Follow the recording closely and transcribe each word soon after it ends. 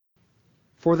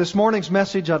For this morning's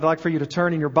message, I'd like for you to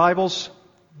turn in your Bibles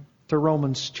to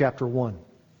Romans chapter 1.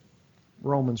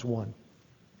 Romans 1.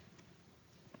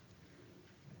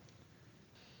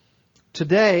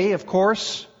 Today, of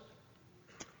course,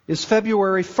 is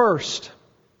February 1st,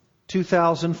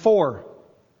 2004.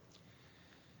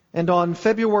 And on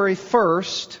February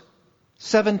 1st,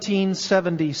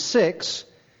 1776,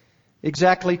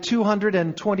 exactly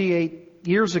 228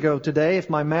 years ago today, if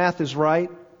my math is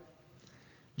right,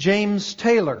 James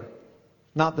Taylor,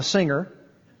 not the singer,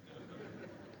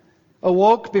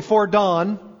 awoke before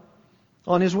dawn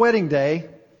on his wedding day,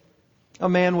 a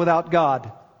man without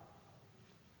God.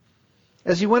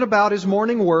 As he went about his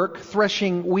morning work,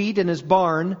 threshing wheat in his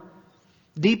barn,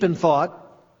 deep in thought,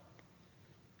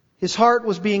 his heart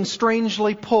was being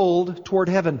strangely pulled toward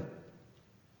heaven.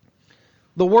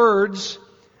 The words,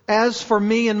 "As for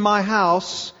me and my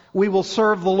house, we will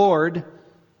serve the Lord,"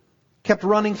 kept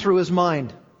running through his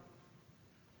mind.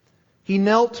 He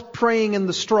knelt praying in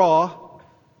the straw,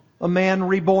 a man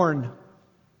reborn.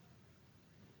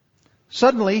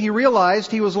 Suddenly he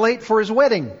realized he was late for his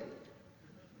wedding.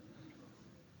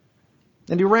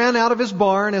 And he ran out of his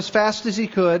barn as fast as he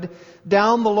could,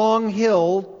 down the long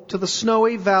hill to the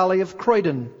snowy valley of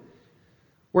Croydon,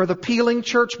 where the pealing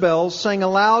church bells sang a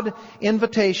loud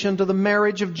invitation to the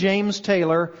marriage of James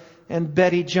Taylor and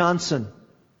Betty Johnson.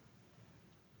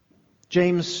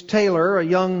 James Taylor, a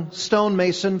young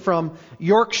stonemason from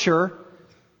Yorkshire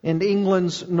in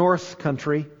England's North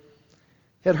Country,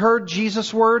 had heard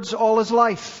Jesus' words all his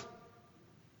life.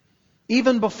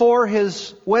 Even before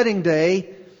his wedding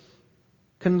day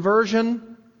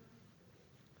conversion,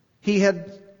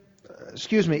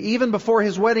 even before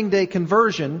his wedding day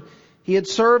conversion, he had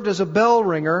served as a bell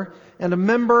ringer and a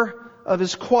member of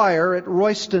his choir at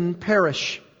Royston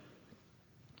Parish.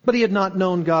 But he had not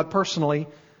known God personally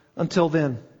until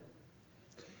then.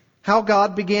 How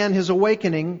God began his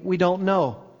awakening, we don't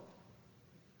know.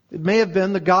 It may have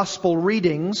been the gospel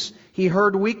readings he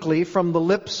heard weekly from the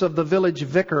lips of the village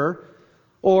vicar,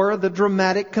 or the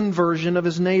dramatic conversion of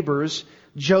his neighbors,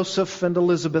 Joseph and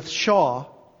Elizabeth Shaw,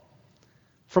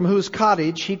 from whose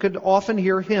cottage he could often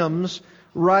hear hymns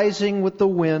rising with the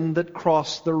wind that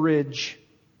crossed the ridge.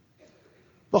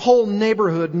 The whole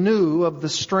neighborhood knew of the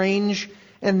strange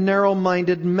and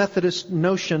narrow-minded Methodist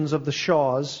notions of the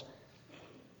Shaws.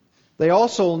 They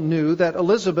also knew that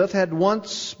Elizabeth had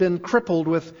once been crippled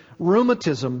with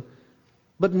rheumatism,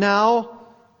 but now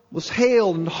was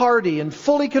hale and hearty and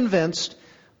fully convinced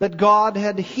that God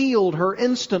had healed her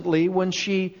instantly when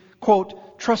she,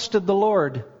 quote, trusted the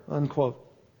Lord, unquote.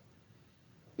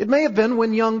 It may have been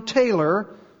when young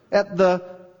Taylor at the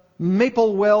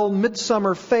Maplewell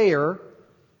Midsummer Fair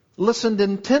listened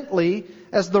intently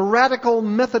as the radical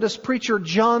Methodist preacher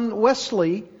John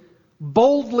Wesley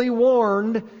boldly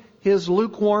warned his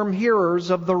lukewarm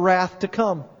hearers of the wrath to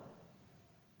come.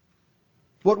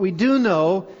 What we do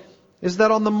know is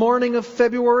that on the morning of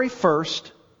February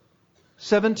 1st,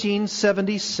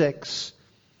 1776,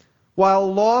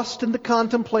 while lost in the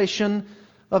contemplation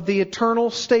of the eternal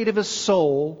state of his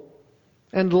soul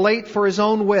and late for his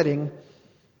own wedding,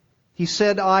 he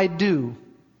said, "I do,"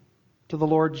 to the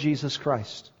Lord Jesus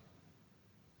Christ.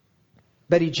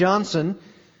 Betty Johnson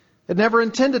had never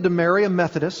intended to marry a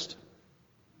Methodist,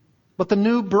 but the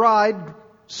new bride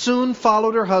soon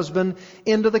followed her husband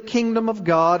into the kingdom of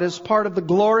God as part of the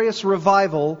glorious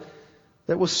revival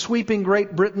that was sweeping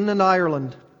Great Britain and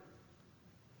Ireland.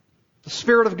 The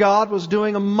Spirit of God was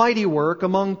doing a mighty work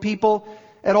among people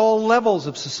at all levels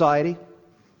of society.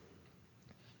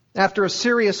 After a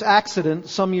serious accident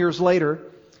some years later,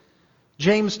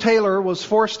 James Taylor was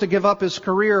forced to give up his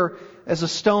career as a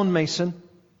stonemason.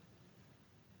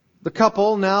 The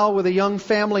couple, now with a young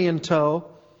family in tow,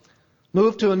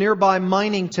 moved to a nearby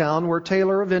mining town where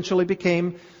Taylor eventually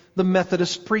became the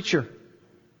Methodist preacher.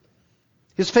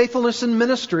 His faithfulness in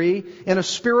ministry in a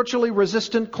spiritually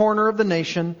resistant corner of the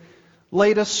nation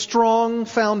laid a strong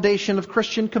foundation of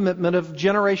Christian commitment of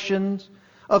generations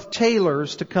of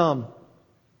Taylors to come.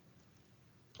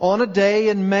 On a day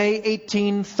in May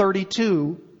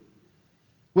 1832,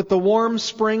 with the warm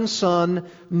spring sun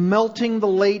melting the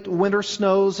late winter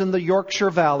snows in the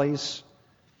Yorkshire valleys,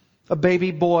 a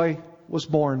baby boy was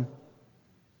born.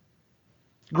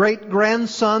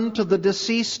 Great-grandson to the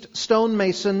deceased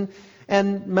stonemason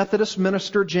and Methodist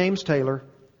minister James Taylor,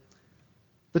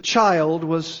 the child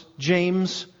was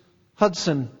James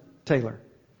Hudson Taylor.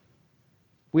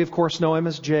 We, of course, know him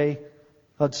as J.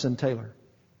 Hudson Taylor.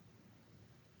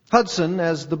 Hudson,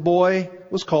 as the boy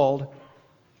was called,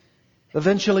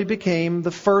 eventually became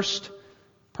the first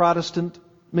Protestant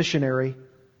missionary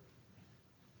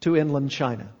to inland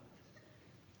China.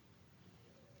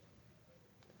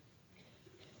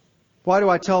 Why do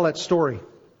I tell that story?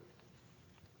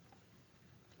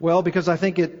 Well, because I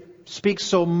think it speaks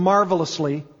so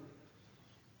marvelously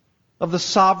of the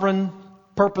sovereign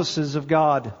purposes of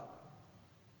God.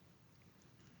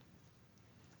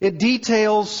 It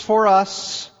details for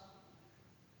us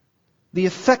the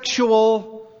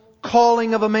effectual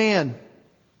calling of a man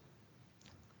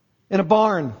in a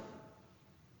barn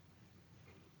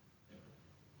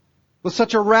with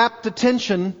such a rapt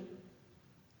attention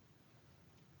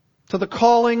to the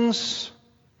callings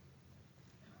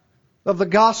of the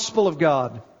gospel of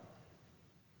God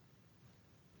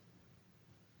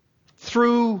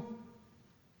through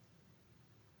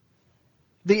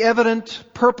the evident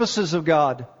purposes of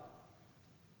God.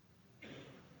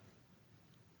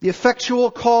 The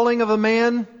effectual calling of a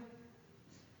man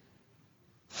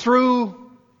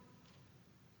through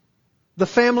the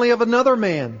family of another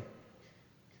man,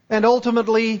 and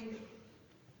ultimately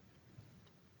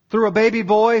through a baby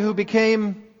boy who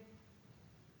became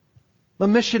a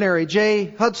missionary,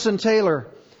 J. Hudson Taylor,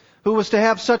 who was to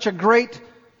have such a great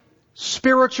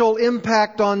spiritual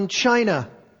impact on China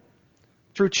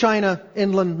through China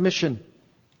Inland Mission.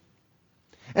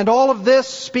 And all of this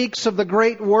speaks of the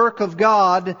great work of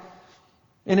God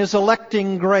in His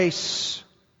electing grace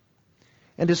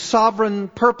and His sovereign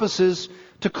purposes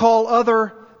to call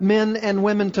other men and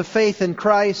women to faith in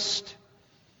Christ,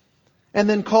 and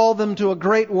then call them to a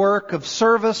great work of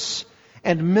service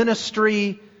and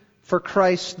ministry for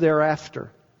Christ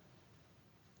thereafter.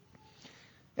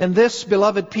 And this,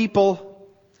 beloved people,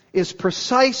 is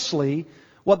precisely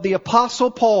what the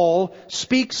Apostle Paul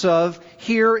speaks of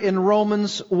here in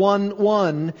Romans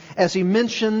 1:1 as he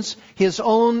mentions his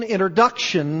own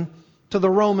introduction to the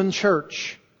Roman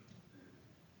church.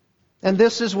 And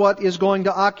this is what is going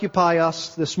to occupy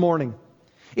us this morning.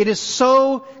 It is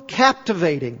so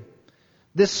captivating,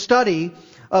 this study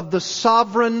of the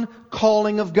sovereign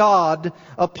calling of God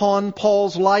upon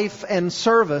Paul's life and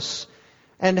service,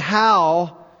 and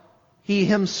how he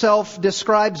himself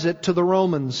describes it to the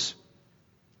Romans.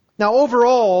 Now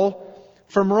overall,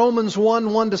 from Romans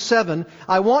 1:1-7,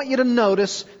 I want you to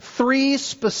notice three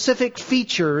specific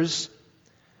features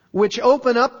which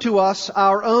open up to us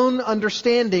our own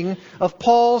understanding of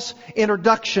Paul's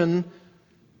introduction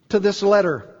to this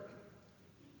letter.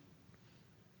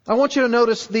 I want you to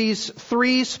notice these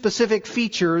three specific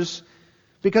features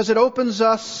because it opens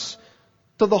us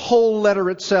to the whole letter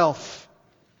itself.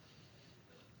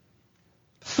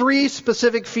 Three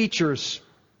specific features.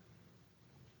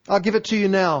 I'll give it to you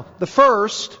now. The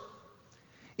first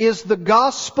is the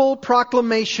gospel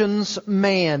proclamation's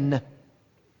man.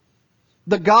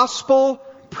 The gospel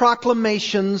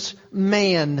proclamation's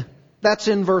man. That's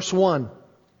in verse 1.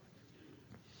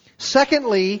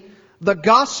 Secondly, the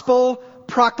gospel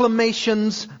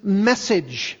proclamation's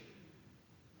message.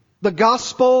 The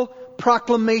gospel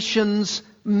proclamation's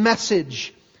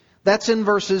message. That's in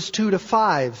verses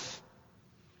 2-5.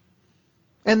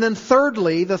 And then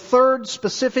thirdly, the third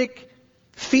specific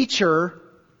feature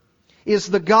is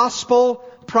the gospel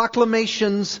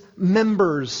proclamation's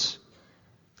members.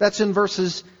 That's in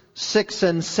verses 6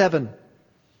 and 7.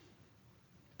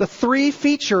 The three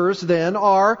features then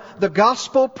are the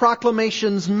gospel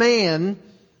proclamation's man,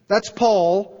 that's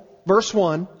Paul, verse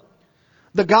 1.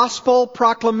 The gospel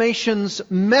proclamation's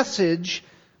message,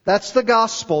 that's the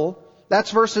gospel,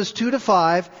 that's verses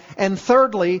 2-5. And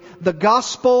thirdly, the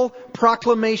gospel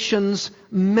proclamation's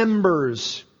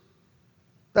members.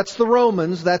 That's the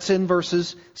Romans, that's in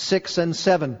verses 6 and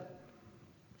 7.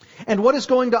 And what is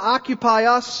going to occupy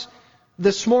us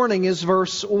this morning is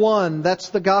verse 1. That's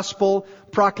the gospel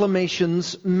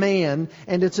proclamation's man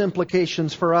and its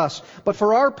implications for us. But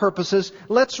for our purposes,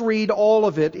 let's read all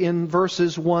of it in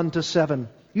verses 1-7.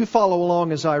 You follow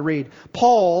along as I read.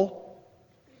 Paul,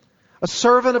 a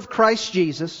servant of Christ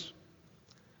Jesus,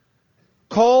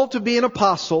 called to be an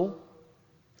apostle,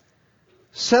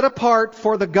 set apart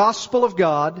for the gospel of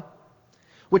God,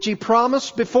 which He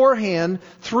promised beforehand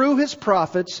through His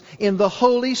prophets in the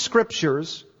Holy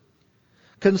Scriptures,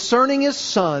 concerning His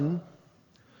Son,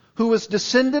 who was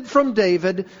descended from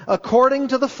David according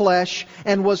to the flesh,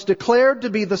 and was declared to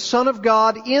be the Son of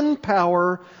God in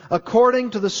power,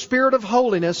 according to the Spirit of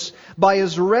holiness, by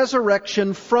His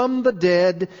resurrection from the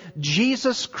dead,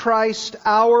 Jesus Christ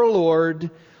our Lord,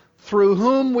 through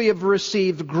whom we have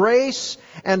received grace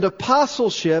and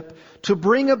apostleship to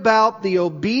bring about the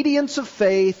obedience of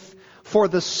faith for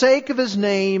the sake of His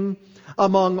name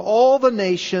among all the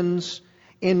nations,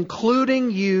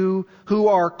 including you who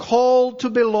are called to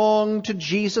belong to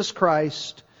Jesus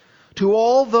Christ, to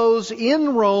all those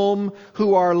in Rome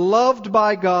who are loved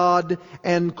by God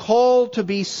and called to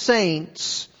be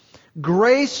saints,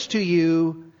 Grace to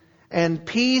you and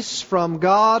peace from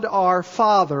God our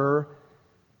Father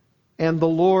and the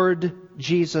Lord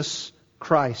Jesus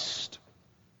Christ.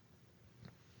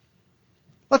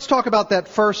 Let's talk about that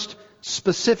first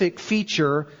specific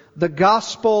feature, the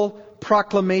gospel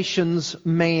proclamation's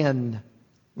man.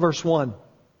 Verse 1.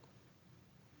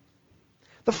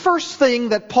 The first thing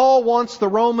that Paul wants the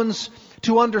Romans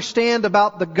to understand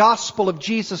about the gospel of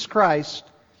Jesus Christ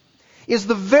is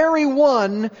the very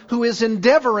one who is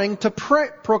endeavoring to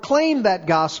proclaim that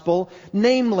gospel,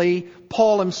 namely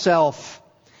Paul himself.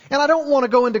 And I don't want to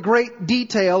go into great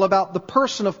detail about the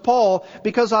person of Paul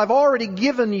because I've already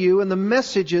given you in the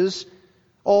messages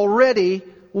already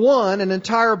an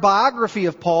entire biography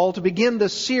of Paul to begin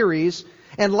this series,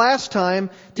 and last time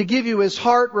to give you his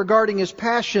heart regarding his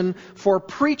passion for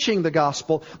preaching the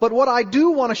gospel. But what I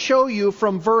do want to show you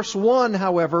from verse 1,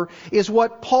 however, is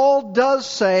what Paul does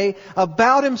say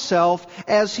about himself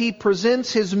as he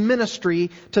presents his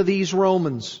ministry to these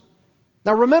Romans.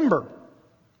 Now remember,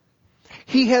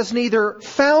 he has neither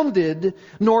founded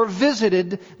nor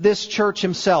visited this church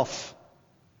himself.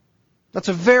 That's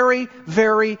a very,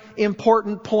 very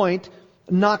important point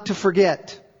not to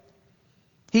forget.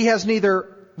 He has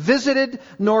neither visited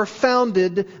nor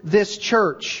founded this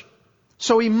church.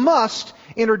 So he must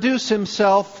introduce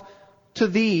himself to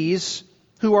these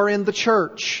who are in the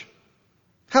church.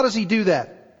 How does he do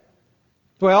that?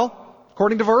 Well,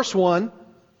 according to verse 1,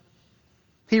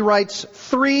 he writes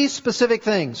 3 specific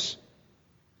things.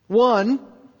 1,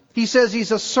 he says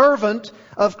he's a servant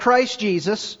of Christ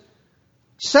Jesus.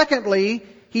 Secondly,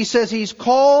 he says he's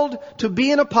called to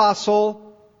be an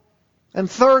apostle.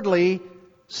 And thirdly,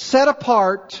 set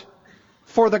apart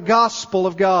for the gospel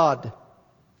of God.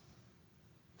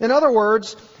 In other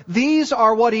words, these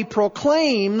are what he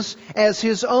proclaims as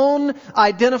his own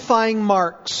identifying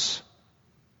marks,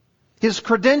 his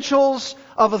credentials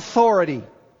of authority,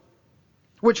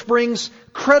 which brings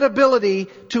credibility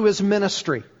to his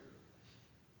ministry.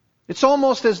 It's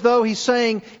almost as though he's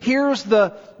saying, here's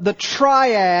the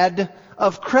triad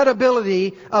of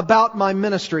credibility about my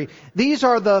ministry. These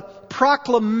are the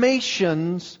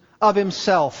proclamations of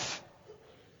himself.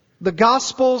 The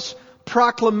gospel's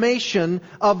proclamation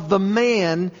of the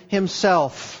man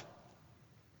himself.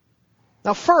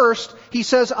 Now first, he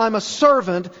says, I'm a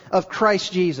servant of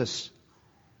Christ Jesus.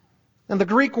 And the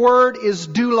Greek word is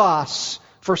doulos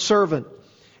for servant.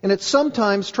 And it's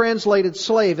sometimes translated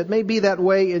slave. It may be that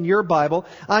way in your Bible.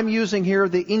 I'm using here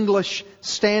the English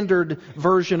Standard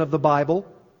Version of the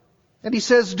Bible. And he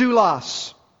says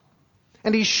doulos.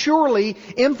 And he's surely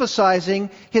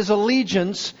emphasizing his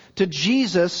allegiance to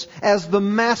Jesus as the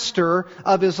master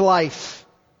of his life.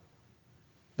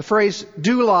 The phrase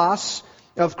doulos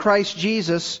of Christ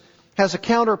Jesus has a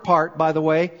counterpart, by the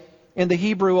way, in the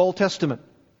Hebrew Old Testament.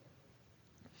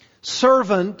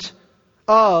 Servant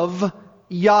of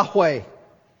Yahweh.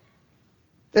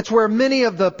 It's where many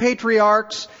of the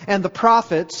patriarchs and the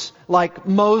prophets, like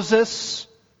Moses,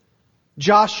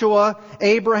 Joshua,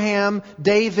 Abraham,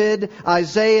 David,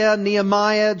 Isaiah,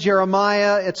 Nehemiah,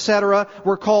 Jeremiah, etc.,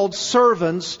 were called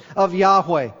servants of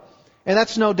Yahweh. And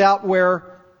that's no doubt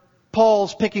where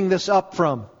Paul's picking this up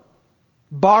from.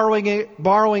 Borrowing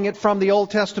it from the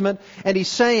Old Testament, and he's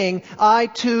saying, I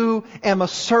too am a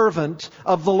servant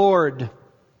of the Lord.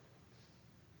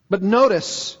 But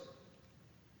notice,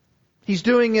 he's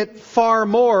doing it far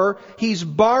more. He's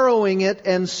borrowing it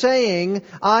and saying,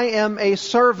 I am a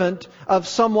servant of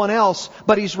someone else.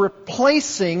 But he's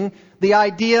replacing the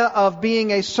idea of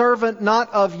being a servant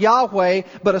not of Yahweh,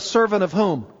 but a servant of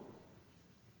whom?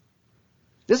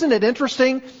 Isn't it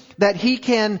interesting that he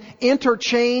can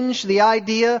interchange the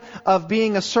idea of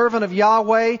being a servant of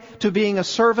Yahweh to being a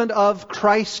servant of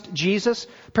Christ Jesus?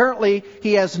 Apparently,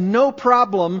 he has no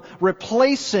problem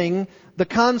replacing the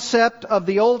concept of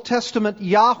the Old Testament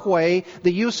Yahweh,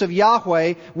 the use of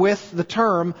Yahweh, with the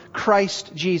term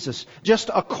Christ Jesus. Just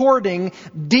according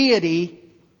deity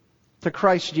to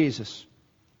Christ Jesus.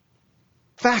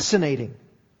 Fascinating.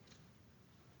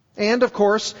 And, of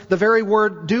course, the very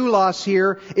word doulos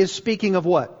here is speaking of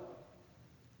what?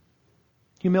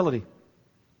 Humility.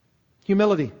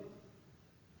 Humility.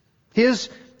 His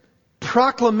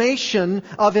proclamation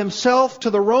of himself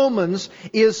to the Romans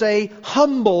is a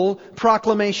humble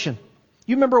proclamation.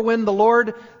 You remember when the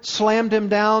Lord slammed him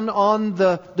down on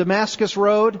the Damascus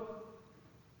road?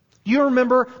 You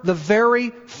remember the very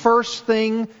first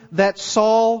thing that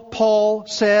Paul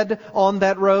said on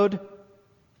that road?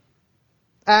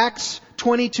 Acts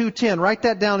 22:10. Write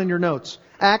that down in your notes.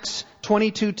 Acts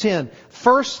 22:10.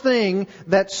 first thing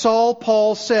that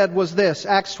Paul said was this,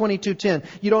 Acts 22:10.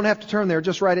 You don't have to turn there,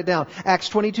 just write it down. Acts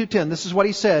 22:10. This is what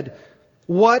he said.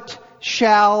 What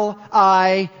shall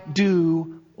I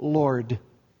do, Lord?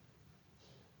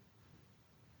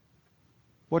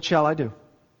 What shall I do?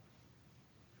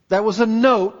 That was a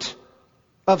note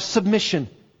of submission.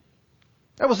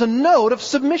 That was a note of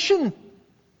submission.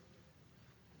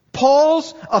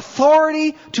 Paul's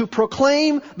authority to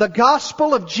proclaim the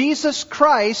gospel of Jesus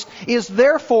Christ is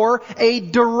therefore a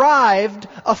derived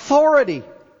authority.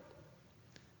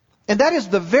 And that is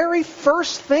the very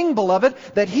first thing, beloved,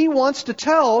 that he wants to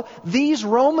tell these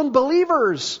Roman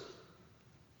believers.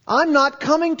 I'm not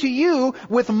coming to you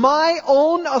with my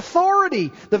own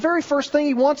authority. The very first thing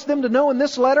he wants them to know in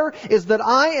this letter is that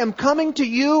I am coming to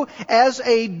you as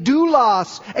a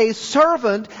doulos, a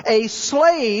servant, a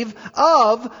slave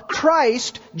of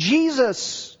Christ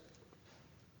Jesus.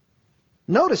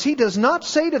 Notice, he does not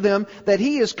say to them that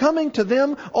he is coming to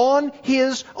them on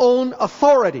his own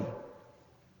authority.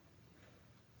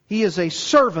 He is a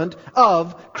servant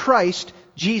of Christ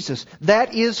Jesus.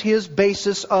 That is his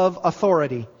basis of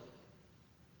authority.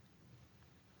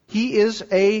 He is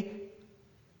a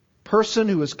person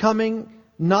who is coming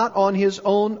not on his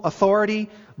own authority,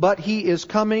 but he is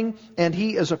coming and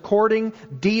he is according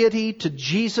deity to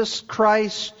Jesus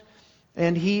Christ,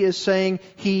 and he is saying,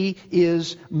 He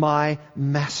is my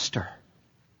master.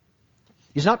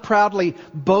 He's not proudly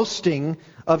boasting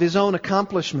of his own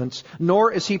accomplishments,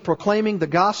 nor is he proclaiming the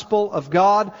gospel of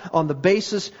God on the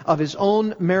basis of his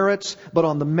own merits, but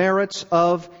on the merits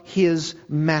of his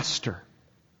master.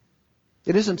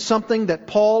 It isn't something that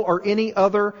Paul or any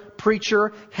other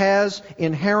preacher has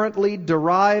inherently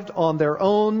derived on their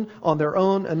own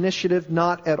initiative,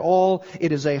 not at all.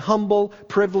 It is a humble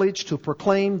privilege to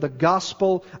proclaim the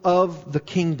gospel of the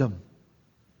kingdom.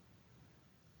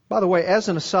 By the way, as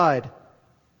an aside,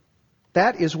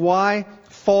 that is why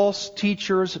false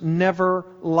teachers never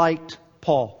liked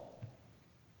Paul.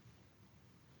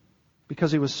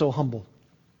 Because he was so humble.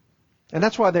 And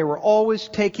that's why they were always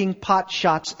taking pot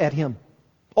shots at him.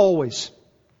 Always.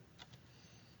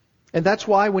 And that's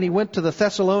why when he went to the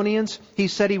Thessalonians, he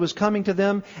said he was coming to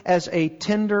them as a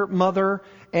tender mother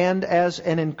and as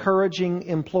an encouraging,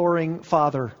 imploring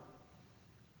father.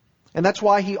 And that's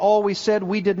why he always said,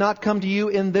 we did not come to you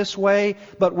in this way,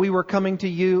 but we were coming to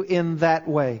you in that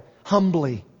way,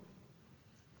 humbly.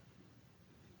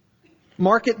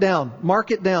 Mark it down.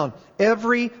 Mark it down.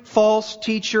 Every false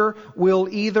teacher will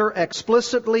either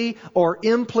explicitly or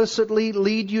implicitly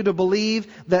lead you to believe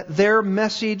that their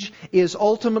message is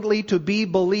ultimately to be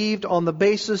believed on the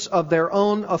basis of their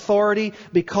own authority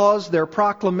because their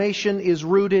proclamation is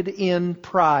rooted in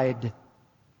pride.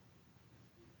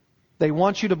 They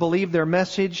want you to believe their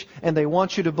message, and they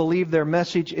want you to believe their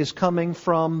message is coming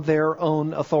from their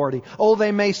own authority. Oh,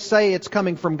 they may say it's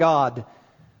coming from God.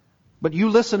 But you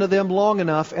listen to them long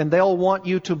enough and they'll want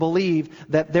you to believe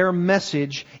that their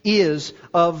message is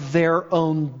of their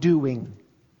own doing.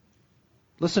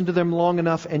 Listen to them long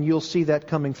enough and you'll see that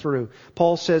coming through.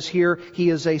 Paul says here,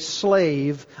 he is a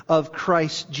slave of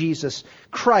Christ Jesus.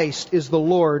 Christ is the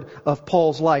Lord of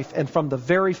Paul's life. And from the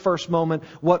very first moment,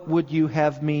 what would you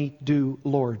have me do,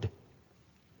 Lord?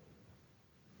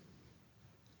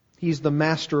 He's the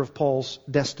master of Paul's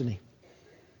destiny.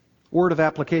 Word of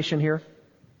application here.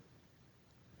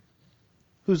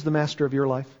 Who's the master of your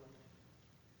life?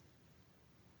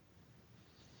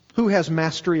 Who has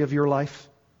mastery of your life?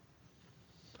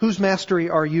 Whose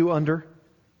mastery are you under?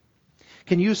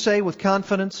 Can you say with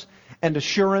confidence and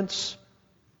assurance,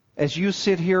 as you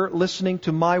sit here listening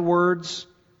to my words,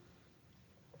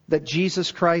 that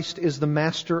Jesus Christ is the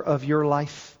master of your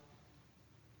life?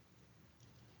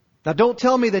 Now don't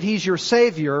tell me that He's your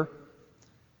Savior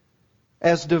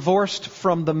as divorced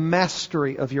from the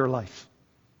mastery of your life.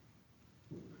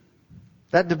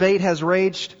 That debate has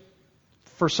raged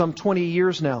for some 20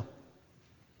 years now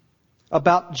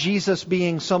about Jesus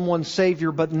being someone's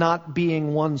Savior but not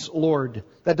being one's Lord.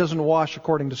 That doesn't wash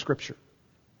according to Scripture.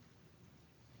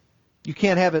 You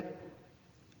can't have it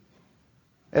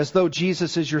as though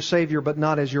Jesus is your Savior but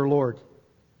not as your Lord.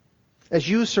 As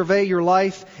you survey your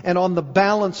life and on the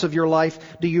balance of your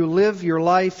life, do you live your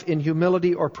life in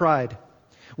humility or pride?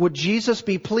 Would Jesus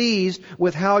be pleased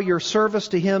with how your service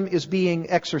to Him is being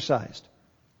exercised?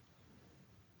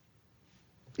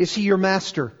 Is He your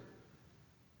master?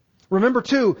 Remember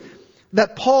too,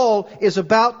 that Paul is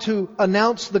about to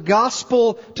announce the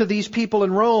gospel to these people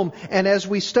in Rome. And as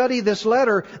we study this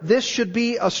letter, this should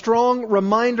be a strong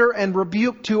reminder and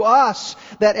rebuke to us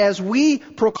that as we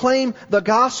proclaim the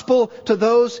gospel to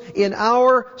those in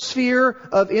our sphere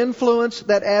of influence,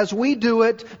 that as we do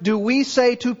it, do we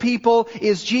say to people,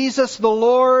 is Jesus the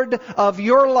Lord of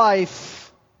your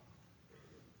life?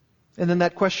 And then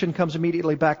that question comes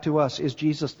immediately back to us, is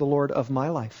Jesus the Lord of my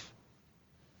life?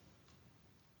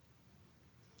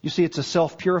 You see, it's a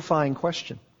self-purifying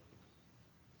question.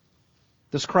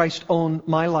 Does Christ own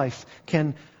my life?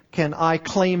 Can I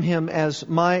claim Him as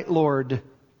my Lord?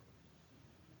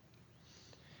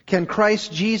 Can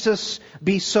Christ Jesus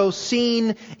be so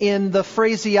seen in the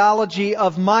phraseology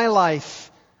of my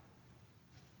life?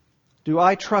 Do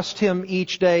I trust Him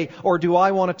each day, or do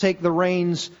I want to take the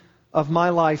reins of my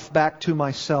life back to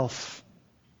myself?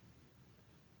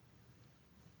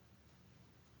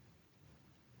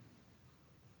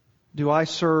 Do I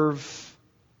serve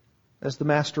as the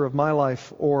master of my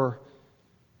life, or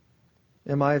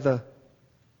am I the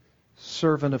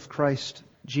servant of Christ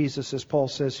Jesus, as Paul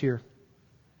says here?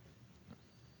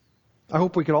 I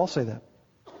hope we could all say that.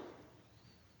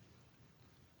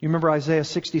 You remember Isaiah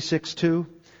 66:2?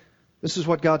 This is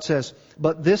what God says.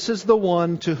 But this is the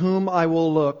one to whom I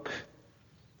will look.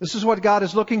 This is what God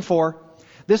is looking for.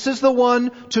 This is the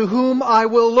one to whom I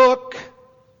will look.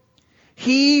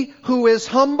 He who is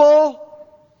humble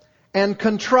and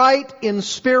contrite in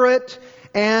spirit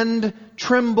and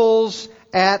trembles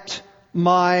at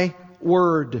my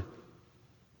word. Do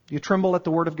you tremble at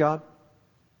the word of God?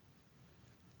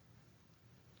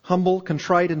 Humble,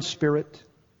 contrite in spirit.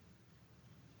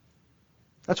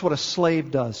 That's what a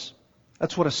slave does.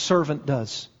 That's what a servant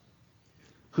does.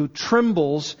 Who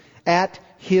trembles at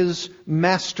his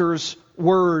master's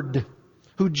word.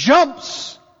 Who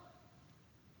jumps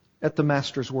at the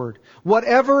master's word.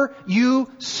 Whatever you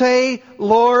say,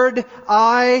 Lord,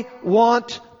 I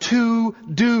want to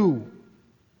do.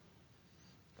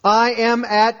 I am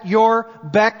at your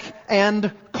beck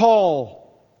and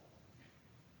call.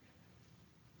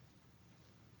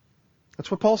 That's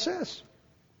what Paul says.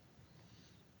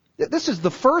 This is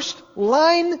the first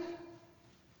line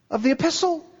of the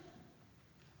epistle.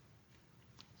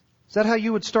 Is that how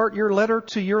you would start your letter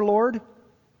to your Lord?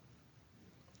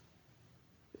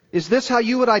 Is this how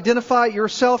you would identify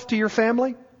yourself to your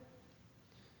family?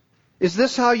 Is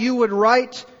this how you would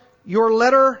write your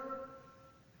letter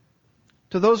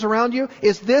to those around you?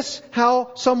 Is this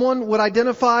how someone would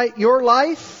identify your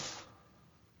life?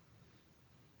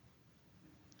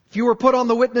 If you were put on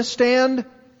the witness stand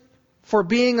for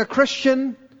being a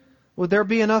Christian, would there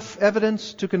be enough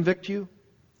evidence to convict you?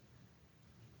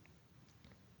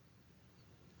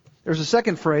 There's a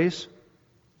second phrase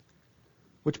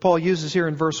which Paul uses here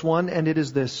in verse 1, and it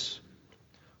is this: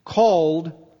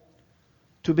 called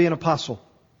to be an apostle.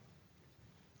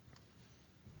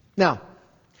 Now,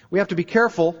 we have to be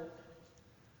careful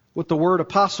with the word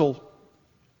apostle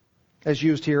as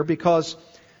used here, because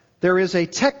there is a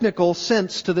technical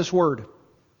sense to this word.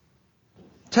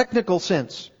 Technical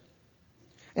sense.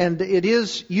 And it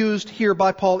is used here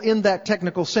by Paul in that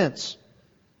technical sense.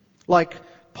 Like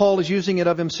Paul is using it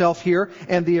of himself here,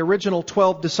 and the original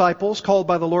 12 disciples called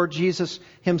by the Lord Jesus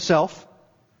Himself.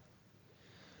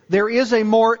 There is a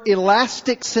more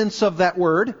elastic sense of that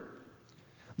word,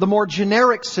 the more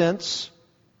generic sense,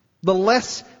 the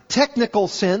less technical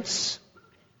sense.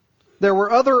 There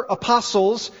were other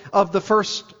apostles of the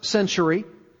first century,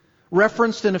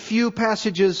 referenced in a few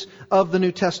passages of the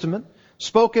New Testament,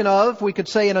 spoken of, we could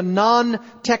say, in a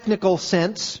non-technical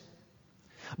sense.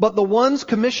 But the ones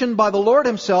commissioned by the Lord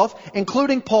Himself,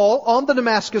 including Paul on the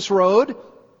Damascus Road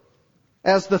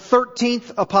as the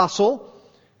 13th apostle,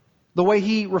 the way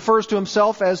he refers to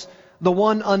himself as the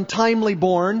one untimely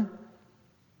born,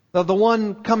 the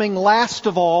one coming last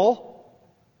of all.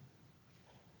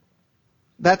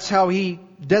 That's how he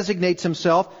designates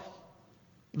himself.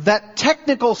 That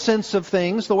technical sense of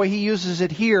things, the way he uses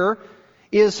it here,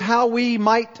 is how we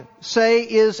might say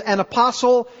is an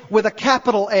apostle with a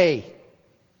capital A.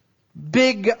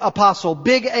 Big apostle,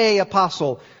 big A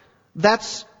apostle.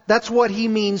 That's what he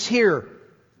means here.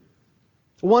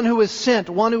 One who is sent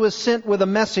with a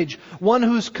message, one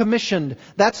who's commissioned.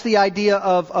 That's the idea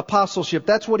of apostleship.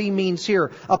 That's what he means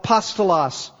here.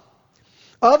 Apostolos.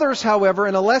 Others, however,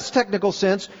 in a less technical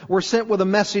sense, were sent with a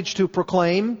message to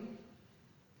proclaim.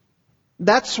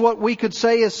 That's what we could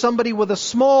say is somebody with a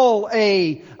small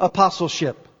a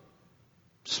apostleship.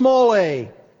 Small a.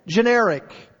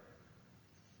 Generic.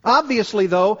 Obviously,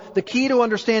 though, the key to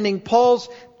understanding Paul's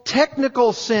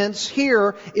technical sense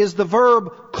here is the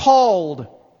verb called.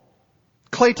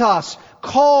 Kletos.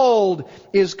 Called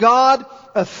is God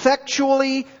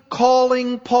effectually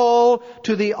calling Paul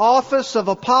to the office of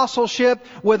apostleship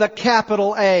with a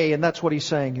capital A. And that's what he's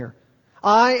saying here.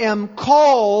 I am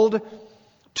called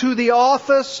to the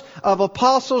office of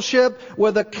apostleship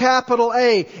with a capital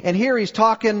A. And here he's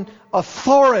talking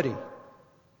authority.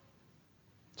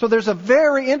 So there's a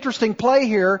very interesting play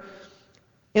here.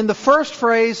 In the first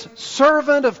phrase,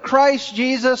 servant of Christ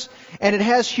Jesus, and it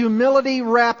has humility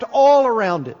wrapped all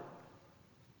around it.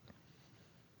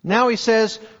 Now he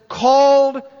says,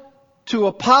 called to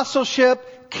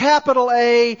apostleship, capital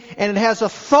A, and it has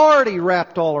authority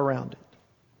wrapped all around it.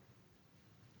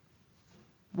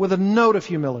 With a note of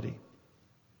humility.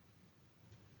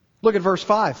 Look at verse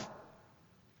 5.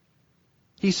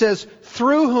 He says,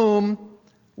 through whom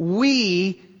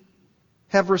we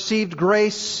have received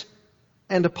grace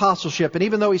and apostleship. And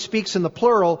even though he speaks in the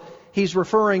plural, he's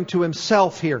referring to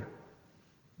himself here.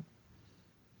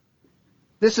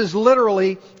 This is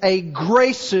literally a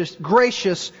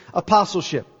gracious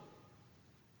apostleship.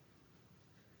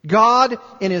 God,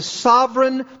 in His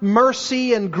sovereign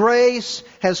mercy and grace,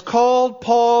 has called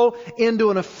Paul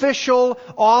into an official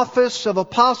office of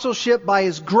apostleship by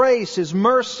His grace, His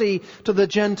mercy to the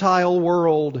Gentile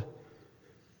world.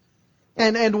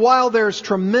 And while there's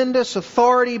tremendous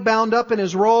authority bound up in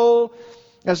his role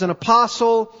as an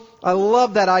apostle, I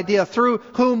love that idea, through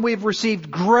whom we've received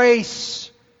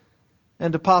grace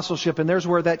and apostleship. And there's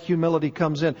where that humility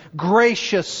comes in.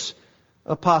 Gracious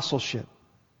apostleship.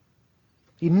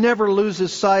 He never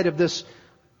loses sight of this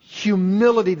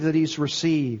humility that he's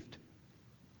received.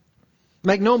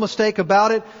 Make no mistake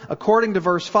about it, according to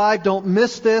verse 5, don't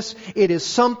miss this, it is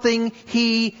something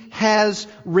he has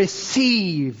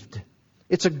received.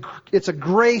 It's a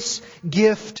grace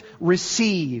gift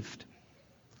received.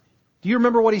 Do you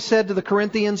remember what he said to the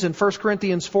Corinthians in 1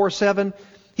 Corinthians 4:7?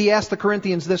 He asked the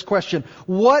Corinthians this question,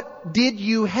 what did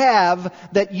you have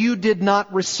that you did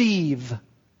not receive?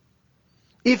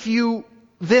 If you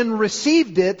then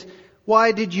received it,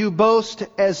 why did you boast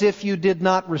as if you did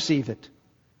not receive it?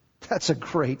 That's a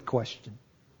great question.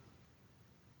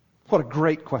 What a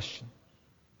great question.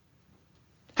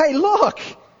 Hey, look!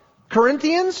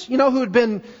 Corinthians, you know, who'd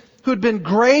been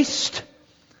graced,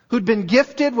 who'd been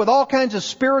gifted with all kinds of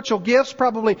spiritual gifts,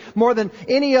 probably more than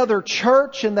any other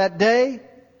church in that day.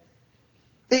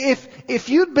 If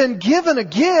you'd been given a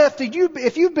gift,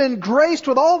 if you've been graced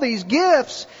with all these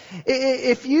gifts,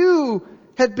 if you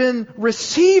had been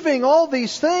receiving all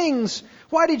these things,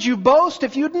 why did you boast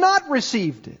if you'd not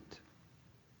received it?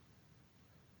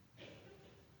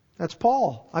 That's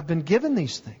Paul. I've been given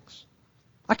these things.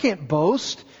 I can't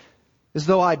boast as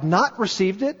though I'd not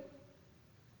received it.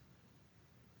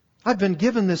 I've been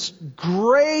given this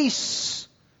grace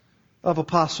of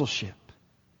apostleship.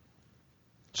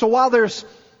 So while there's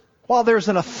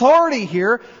an authority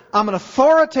here, I'm an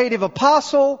authoritative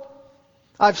apostle.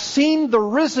 I've seen the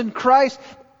risen Christ.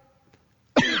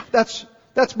 That's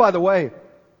by the way,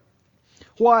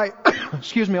 why,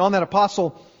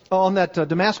 on that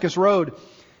Damascus road,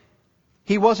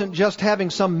 he wasn't just having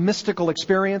some mystical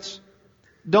experience.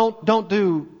 Don't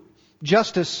do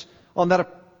justice on that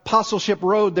apostleship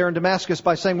road there in Damascus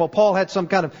by saying, well, Paul had some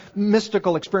kind of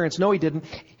mystical experience. No, he didn't.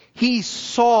 He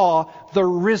saw the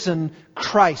risen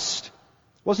Christ. It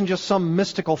wasn't just some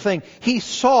mystical thing. He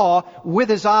saw with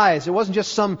his eyes. It wasn't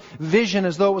just some vision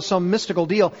as though it was some mystical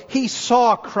deal. He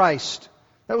saw Christ.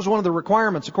 That was one of the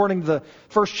requirements according to the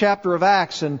first chapter of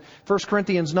Acts in 1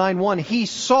 Corinthians 9:1. He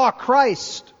saw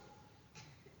Christ.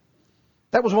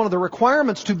 That was one of the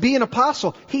requirements to be an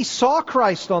apostle. He saw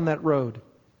Christ on that road.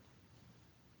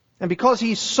 And because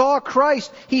he saw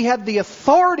Christ, he had the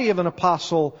authority of an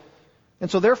apostle.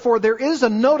 And so therefore there is a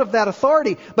note of that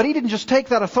authority. But he didn't just take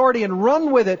that authority and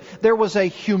run with it. There was a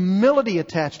humility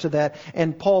attached to that.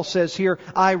 And Paul says here,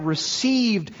 I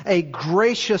received a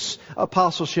gracious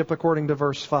apostleship according to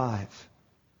verse 5.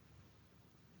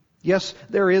 Yes,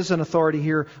 there is an authority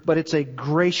here, but it's a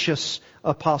gracious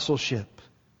apostleship.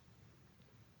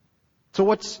 So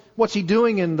what's he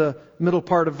doing in the middle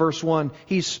part of verse 1?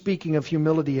 He's speaking of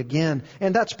humility again.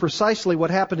 And that's precisely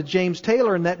what happened to James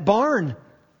Taylor in that barn.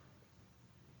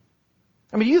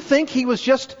 I mean, do you think he was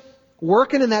just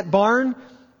working in that barn?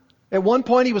 At one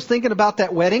point he was thinking about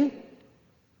that wedding?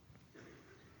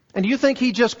 And do you think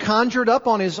he just conjured up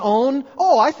on his own,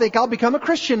 oh, I think I'll become a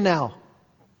Christian now?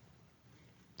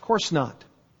 Of course not.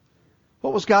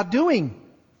 What was God doing?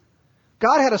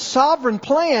 God had a sovereign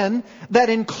plan that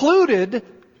included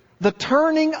the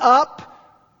turning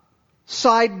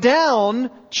upside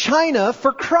down China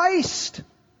for Christ.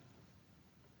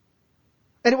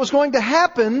 And it was going to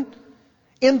happen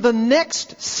in the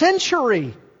next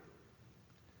century.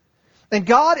 And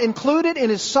God included in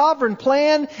His sovereign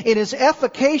plan, in His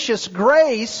efficacious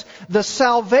grace, the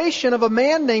salvation of a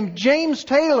man named James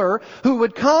Taylor, who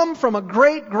would come from a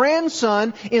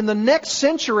great-grandson in the next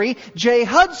century, J.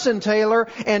 Hudson Taylor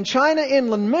and China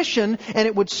Inland Mission, and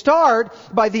it would start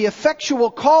by the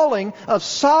effectual calling of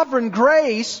sovereign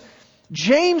grace,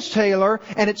 James Taylor,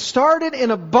 and it started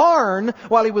in a barn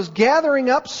while he was gathering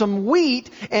up some wheat,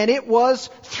 and it was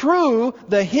through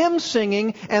the hymn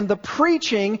singing and the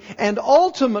preaching and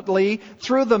ultimately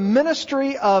through the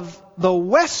ministry of the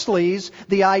Wesleys,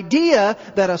 the idea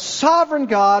that a sovereign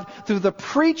God, through the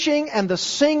preaching and the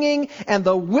singing and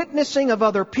the witnessing of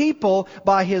other people,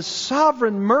 by His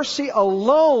sovereign mercy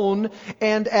alone,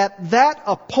 and at that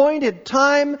appointed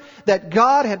time that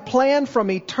God had planned from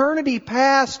eternity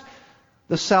past,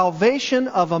 the salvation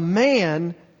of a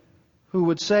man who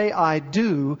would say, I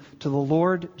do, to the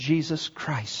Lord Jesus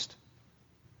Christ.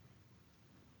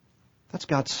 That's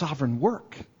God's sovereign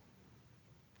work.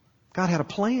 God had a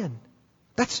plan.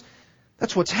 That's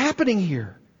what's happening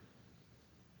here.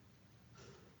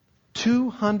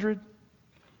 200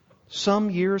 some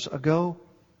years ago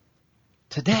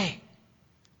today.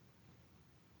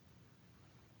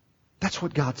 That's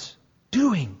what God's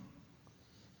doing.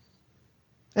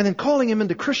 And then calling him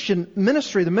into Christian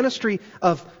ministry, the ministry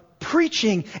of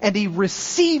preaching, and he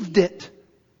received it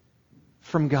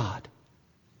from God.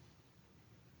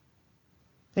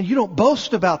 And you don't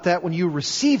boast about that when you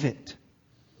receive it.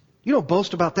 You don't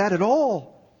boast about that at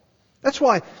all. That's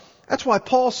why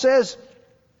Paul says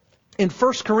in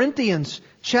 1 Corinthians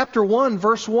chapter 1,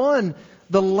 verse 1,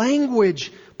 the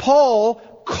language, Paul,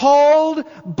 called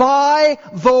by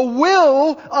the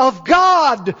will of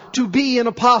God to be an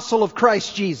apostle of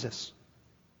Christ Jesus.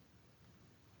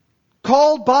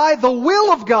 Called by the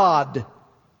will of God.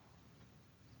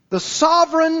 The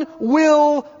sovereign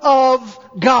will of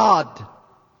God.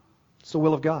 It's the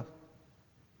will of God.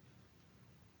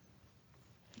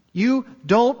 You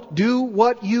don't do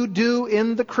what you do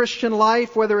in the Christian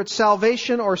life, whether it's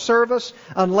salvation or service,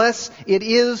 unless it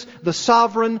is the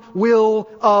sovereign will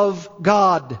of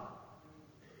God.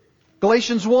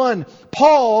 Galatians 1,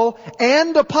 Paul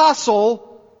and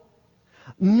apostle,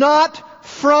 not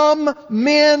from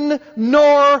men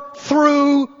nor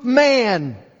through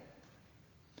man,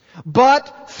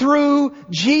 but through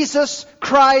Jesus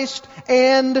Christ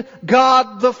and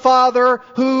God the Father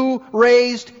who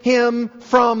raised Him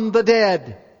from the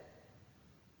dead.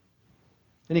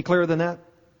 Any clearer than that?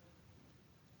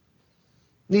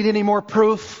 Need any more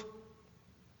proof?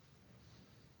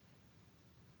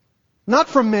 Not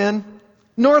from men,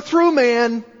 nor through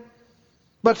man,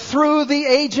 but through the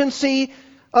agency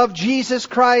of Jesus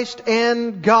Christ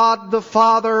and God the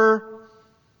Father.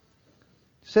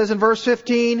 It says in verse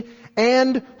 15,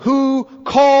 and who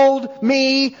called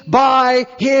me by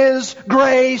His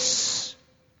grace.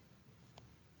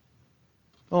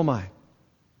 Oh my.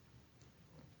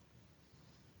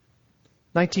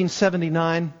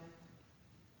 1979,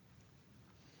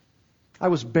 I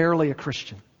was barely a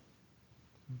Christian.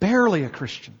 Barely a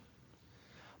Christian.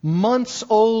 Months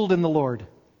old in the Lord.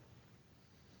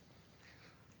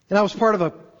 And I was part of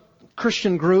a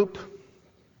Christian group.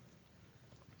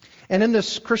 And in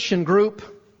this Christian group,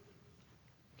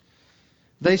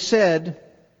 they said,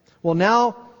 well,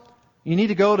 now you need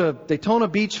to go to Daytona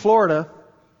Beach, Florida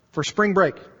for spring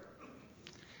break.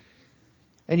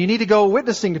 And you need to go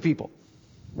witnessing to people.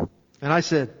 And I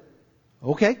said,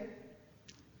 okay.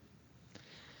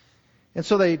 And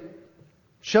so they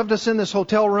shoved us in this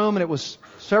hotel room, and it was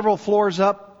several floors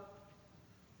up.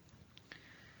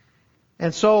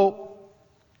 And so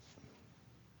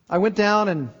I went down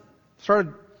and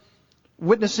started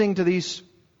witnessing to these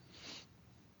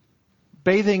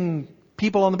bathing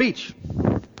people on the beach.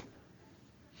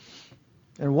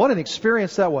 And what an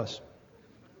experience that was.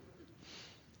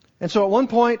 And so at one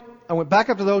point, I went back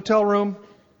up to the hotel room,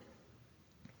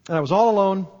 and I was all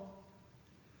alone,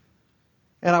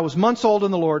 and I was months old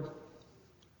in the Lord,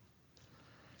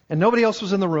 and nobody else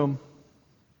was in the room.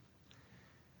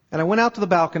 And I went out to the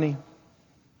balcony,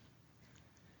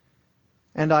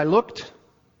 and I went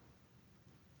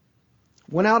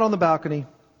out on the balcony,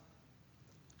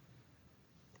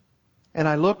 and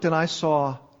I looked and I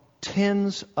saw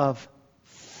tens of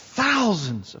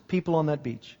thousands of people on that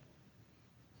beach.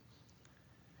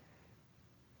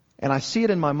 And I see it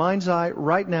in my mind's eye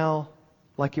right now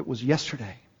like it was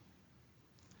yesterday.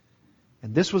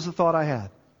 And this was the thought I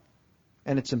had.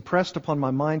 And it's impressed upon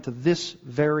my mind to this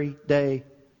very day.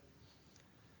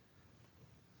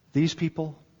 These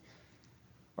people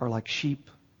are like sheep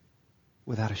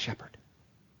without a shepherd.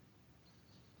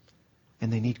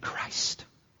 and they need Christ.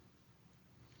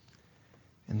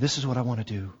 And this is what I want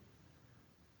to do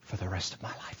for the rest of my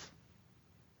life.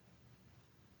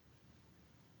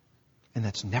 And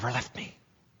that's never left me.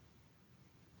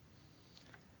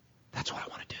 That's what I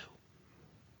want to do.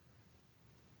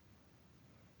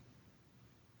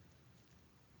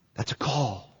 That's a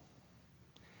call.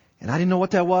 And I didn't know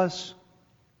what that was.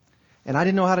 And I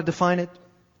didn't know how to define it.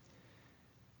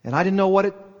 And I didn't know what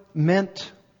it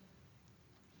meant.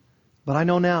 But I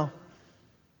know now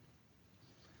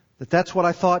that that's what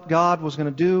I thought God was going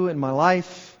to do in my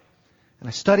life. And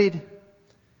I studied.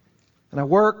 And I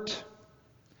worked.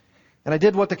 And I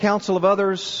did what the counsel of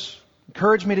others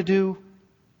encouraged me to do.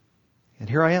 And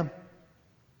here I am.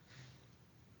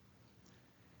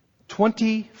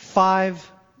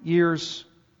 25 years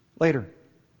later.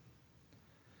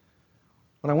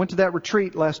 When I went to that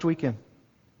retreat last weekend,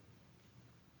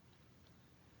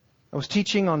 I was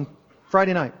teaching on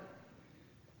Friday night.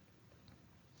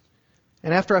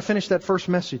 And after I finished that first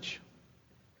message,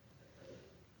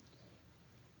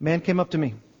 a man came up to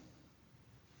me.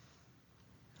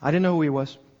 I didn't know who he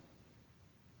was.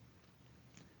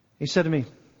 He said to me,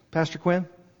 Pastor Quinn,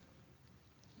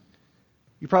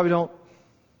 you probably don't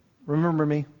remember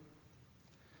me,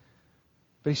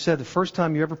 but he said the first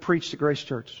time you ever preached at Grace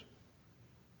Church,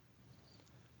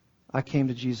 I came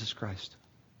to Jesus Christ.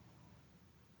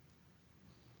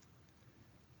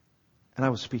 And I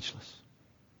was speechless.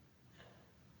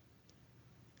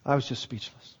 I was just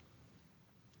speechless.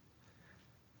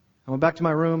 I went back to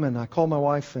my room and I called my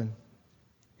wife, and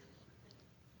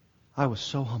I was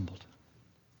so humbled.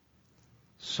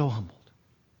 So humbled.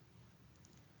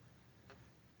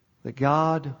 That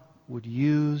God would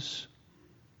use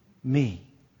me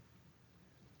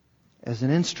as an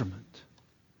instrument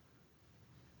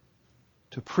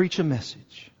to preach a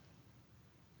message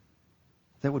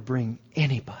that would bring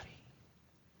anybody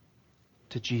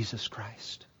to Jesus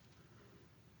Christ.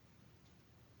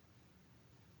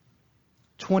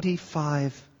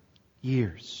 25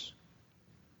 years.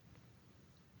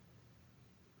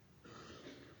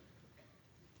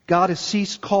 God has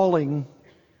ceased calling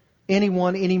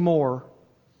anyone anymore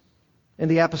in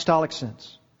the apostolic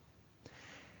sense.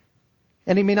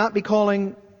 And He may not be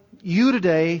calling you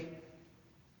today,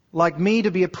 like me,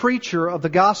 to be a preacher of the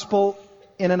gospel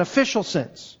in an official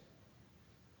sense.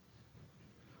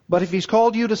 But if He's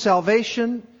called you to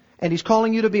salvation, and He's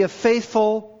calling you to be a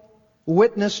faithful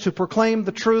witness to proclaim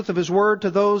the truth of His Word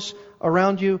to those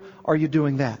around you, are you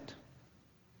doing that?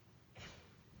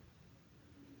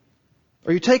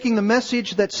 Are you taking the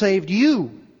message that saved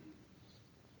you,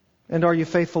 and are you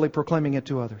faithfully proclaiming it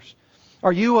to others?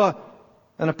 Are you an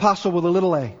apostle with a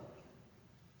little a?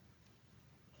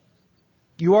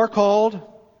 You are called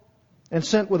and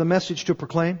sent with a message to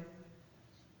proclaim.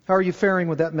 How are you faring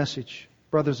with that message,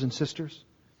 brothers and sisters?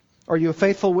 Are you a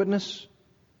faithful witness?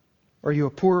 Are you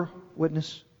a poor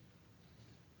witness?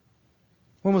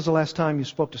 When was the last time you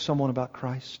spoke to someone about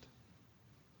Christ?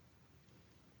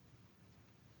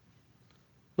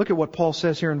 Look at what Paul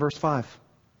says here in verse 5.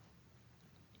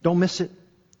 Don't miss it.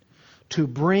 To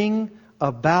bring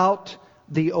about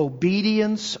the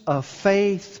obedience of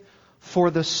faith for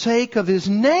the sake of His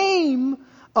name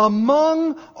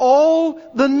among all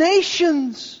the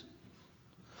nations.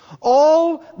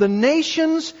 All the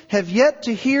nations have yet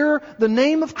to hear the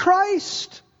name of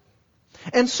Christ.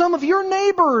 And some of your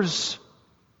neighbors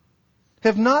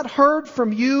have not heard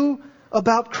from you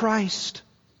about Christ.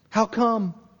 How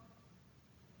come?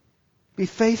 Be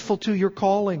faithful to your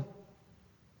calling.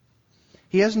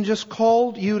 He hasn't just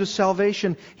called you to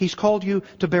salvation. He's called you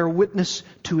to bear witness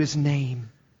to His name.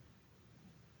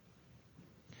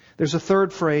 There's a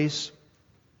third phrase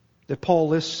that Paul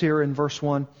lists here in verse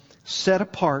 1. Set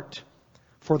apart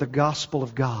for the gospel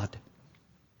of God.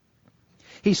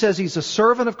 He says he's a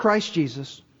servant of Christ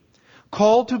Jesus,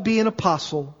 called to be an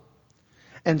apostle,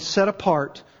 and set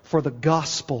apart for the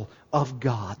gospel of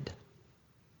God.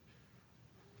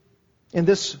 In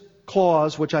this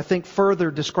clause, which I think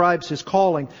further describes his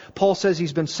calling, Paul says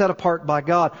he's been set apart by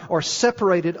God, or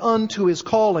separated unto his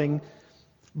calling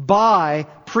by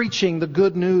preaching the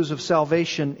good news of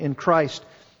salvation in Christ.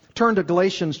 Turn to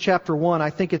Galatians chapter 1. I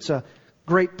think it's a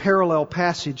great parallel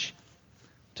passage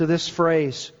to this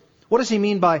phrase. What does he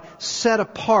mean by set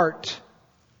apart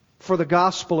for the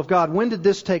gospel of God? When did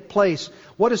this take place?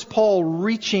 What is Paul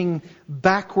reaching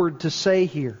backward to say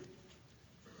here?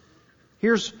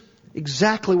 Here's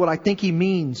exactly what I think he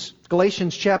means.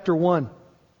 Galatians chapter 1.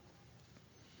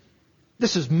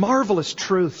 This is marvelous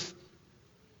truth.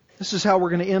 This is how we're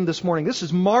going to end this morning. This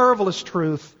is marvelous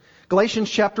truth. Galatians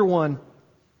chapter 1.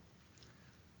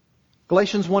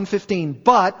 Galatians 1:15.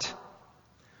 But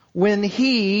when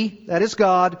He, that is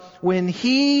God, when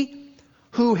He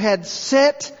who had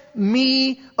set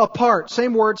me apart,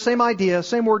 same word, same idea,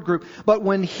 same word group, but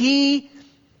when He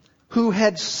who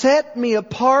had set me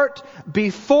apart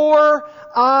before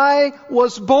I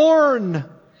was born.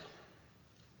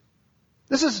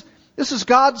 This is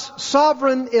God's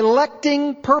sovereign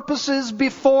electing purposes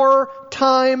before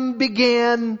time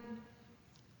began.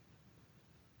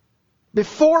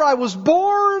 Before I was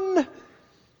born.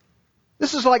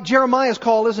 This is like Jeremiah's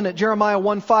call, isn't it? Jeremiah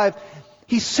 1:5.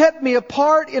 He set me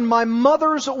apart in my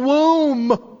mother's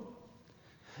womb.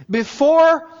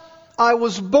 Before I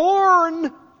was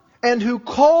born, and who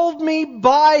called me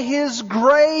by His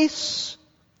grace,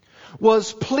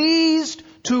 was pleased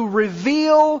to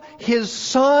reveal His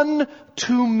Son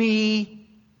to me,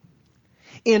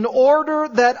 in order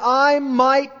that I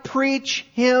might preach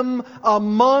Him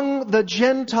among the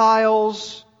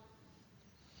Gentiles.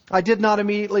 I did not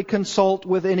immediately consult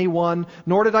with anyone,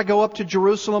 nor did I go up to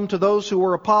Jerusalem to those who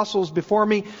were apostles before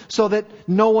me, so that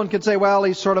no one could say, well,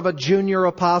 he's sort of a junior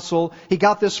apostle. He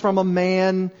got this from a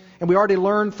man. And we already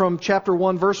learned from chapter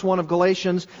 1, verse 1 of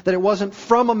Galatians, that it wasn't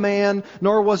from a man,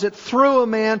 nor was it through a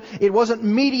man. It wasn't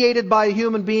mediated by a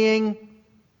human being.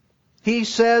 He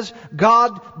says,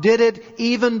 God did it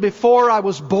even before I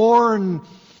was born.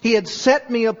 He had set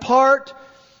me apart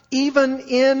even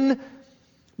in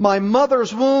my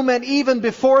mother's womb and even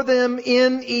before them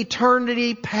in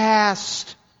eternity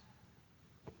past.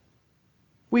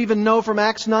 We even know from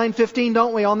Acts 9:15,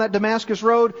 don't we, on that Damascus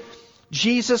road,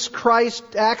 Jesus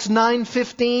Christ, Acts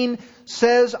 9:15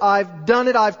 says, I've done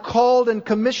it, I've called and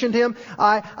commissioned him.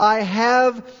 I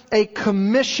have a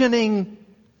commissioning.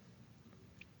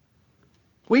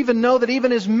 We even know that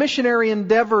even his missionary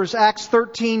endeavors, Acts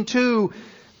 13:2,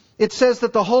 it says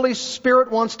that the Holy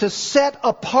Spirit wants to set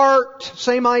apart,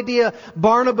 same idea,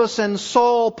 Barnabas and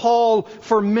Saul, Paul,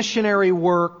 for missionary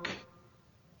work.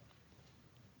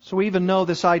 So we even know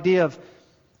this idea of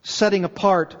setting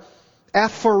apart,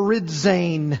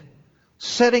 aphorizane,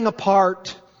 setting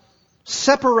apart,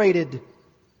 separated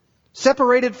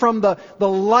from the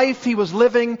life he was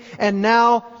living, and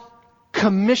now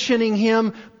commissioning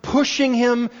him, pushing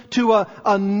him to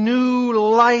a new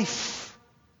life.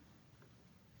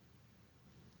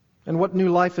 And what new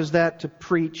life is that? To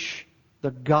preach the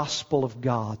gospel of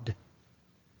God.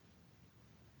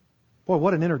 Boy,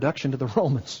 what an introduction to the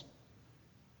Romans.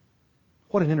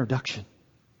 What an introduction.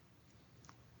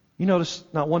 You notice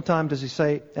not one time does he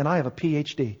say, and I have a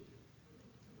PhD.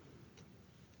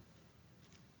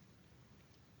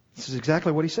 This is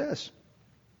exactly what he says.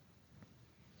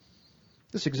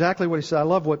 This is exactly what he said. I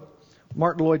love what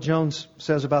Martin Lloyd-Jones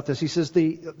says about this. He says,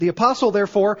 the apostle,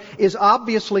 therefore, is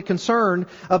obviously concerned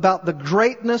about the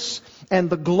greatness and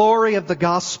the glory of the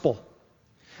gospel.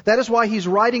 That is why he's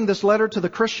writing this letter to the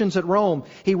Christians at Rome.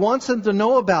 He wants them to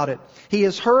know about it. He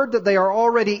has heard that they are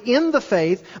already in the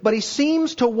faith, but he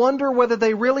seems to wonder whether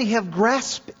they really have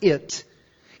grasped it.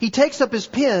 He takes up his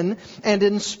pen, and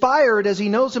inspired as he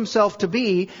knows himself to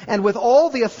be, and with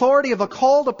all the authority of a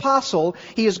called apostle,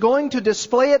 he is going to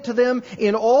display it to them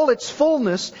in all its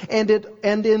fullness and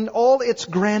in all its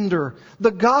grandeur.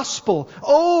 The gospel.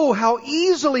 Oh, how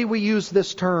easily we use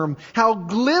this term. How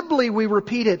glibly we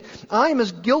repeat it. I am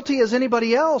as guilty as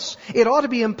anybody else. It ought to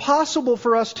be impossible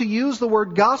for us to use the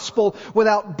word gospel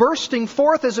without bursting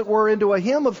forth, as it were, into a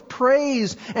hymn of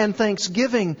praise and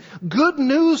thanksgiving. Good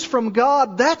news from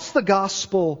God. That's the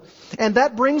gospel. And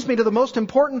that brings me to the most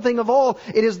important thing of all.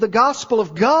 It is the gospel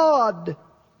of God.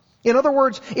 In other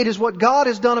words, it is what God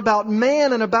has done about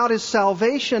man and about His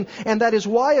salvation. And that is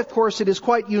why, of course, it is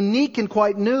quite unique and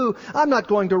quite new. I'm not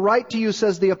going to write to you,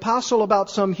 says the apostle,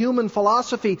 about some human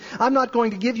philosophy. I'm not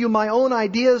going to give you my own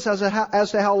ideas as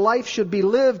to how life should be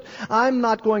lived. I'm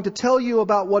not going to tell you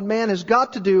about what man has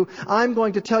got to do. I'm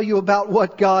going to tell you about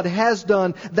what God has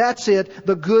done. That's it,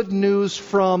 the good news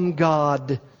from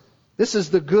God. This is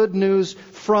the good news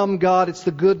from God. It's the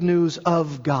good news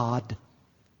of God.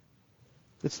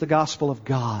 It's the gospel of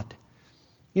God.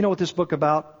 You know what this book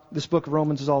of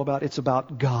Romans is all about? It's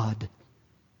about God.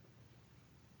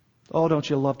 Oh, don't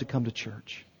you love to come to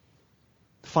church?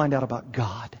 To find out about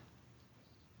God.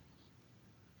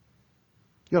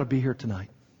 You ought to be here tonight.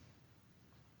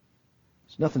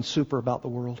 There's nothing super about the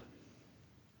world.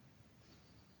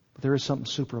 But there is something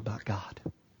super about God.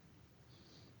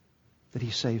 That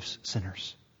He saves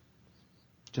sinners.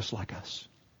 Just like us.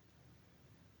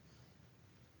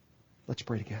 Let's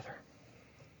pray together.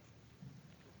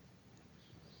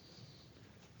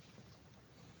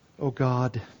 Oh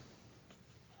God,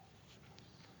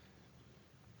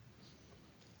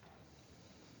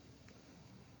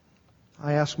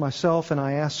 I ask myself and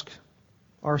I ask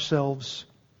ourselves.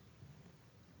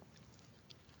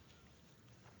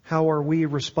 How are we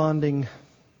responding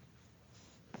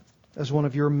as one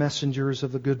of your messengers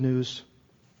of the good news?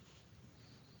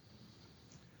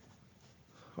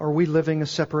 Are we living a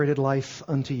separated life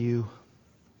unto you?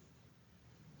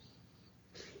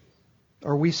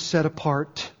 Are we set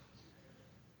apart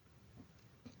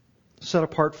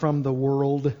from the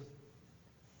world,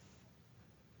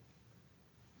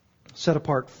 set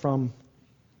apart from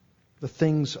the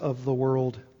things of the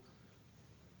world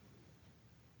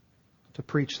to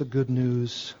preach the good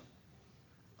news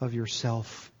of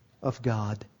yourself, of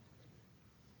God?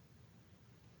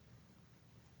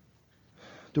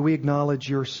 Do we acknowledge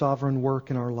your sovereign work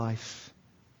in our life?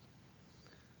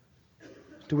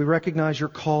 Do we recognize your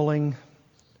calling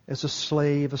as a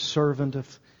slave, a servant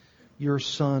of your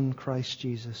Son, Christ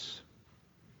Jesus?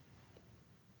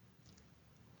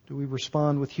 Do we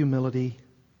respond with humility?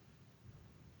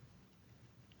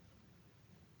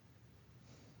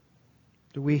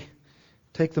 Do we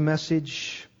take the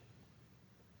message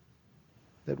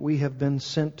that we have been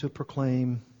sent to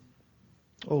proclaim,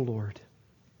 O Lord?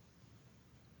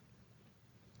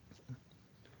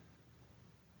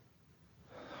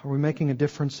 Are we making a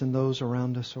difference in those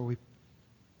around us? Are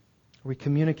we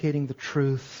communicating the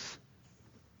truth?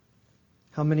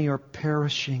 How many are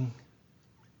perishing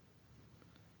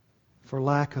for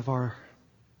lack of our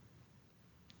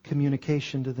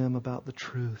communication to them about the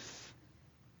truth?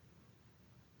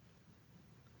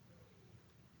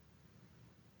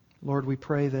 Lord, we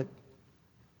pray that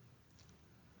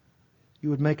you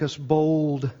would make us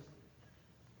bold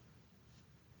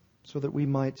so that we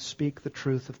might speak the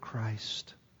truth of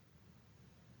Christ.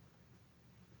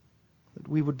 That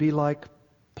we would be like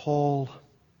Paul,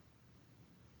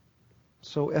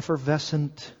 so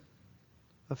effervescent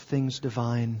of things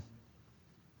divine,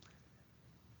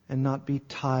 and not be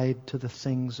tied to the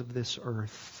things of this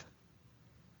earth.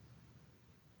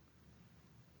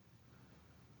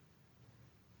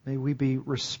 May we be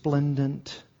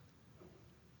resplendent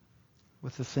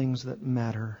with the things that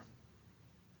matter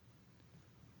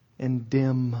and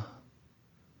dim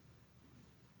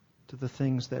to the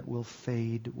things that will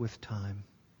fade with time.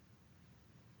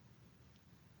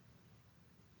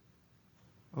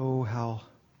 Oh, how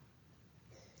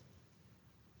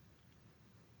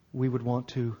we would want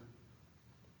to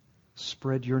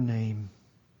spread your name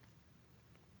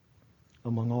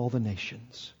among all the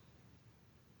nations.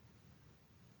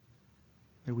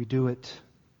 May we do it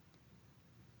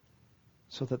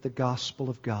so that the gospel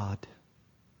of God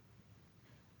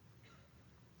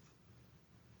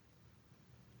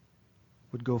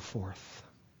would go forth,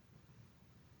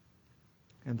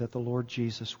 and that the Lord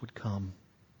Jesus would come,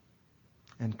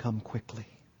 and come quickly.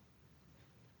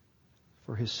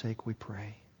 For His sake we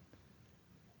pray.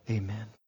 Amen.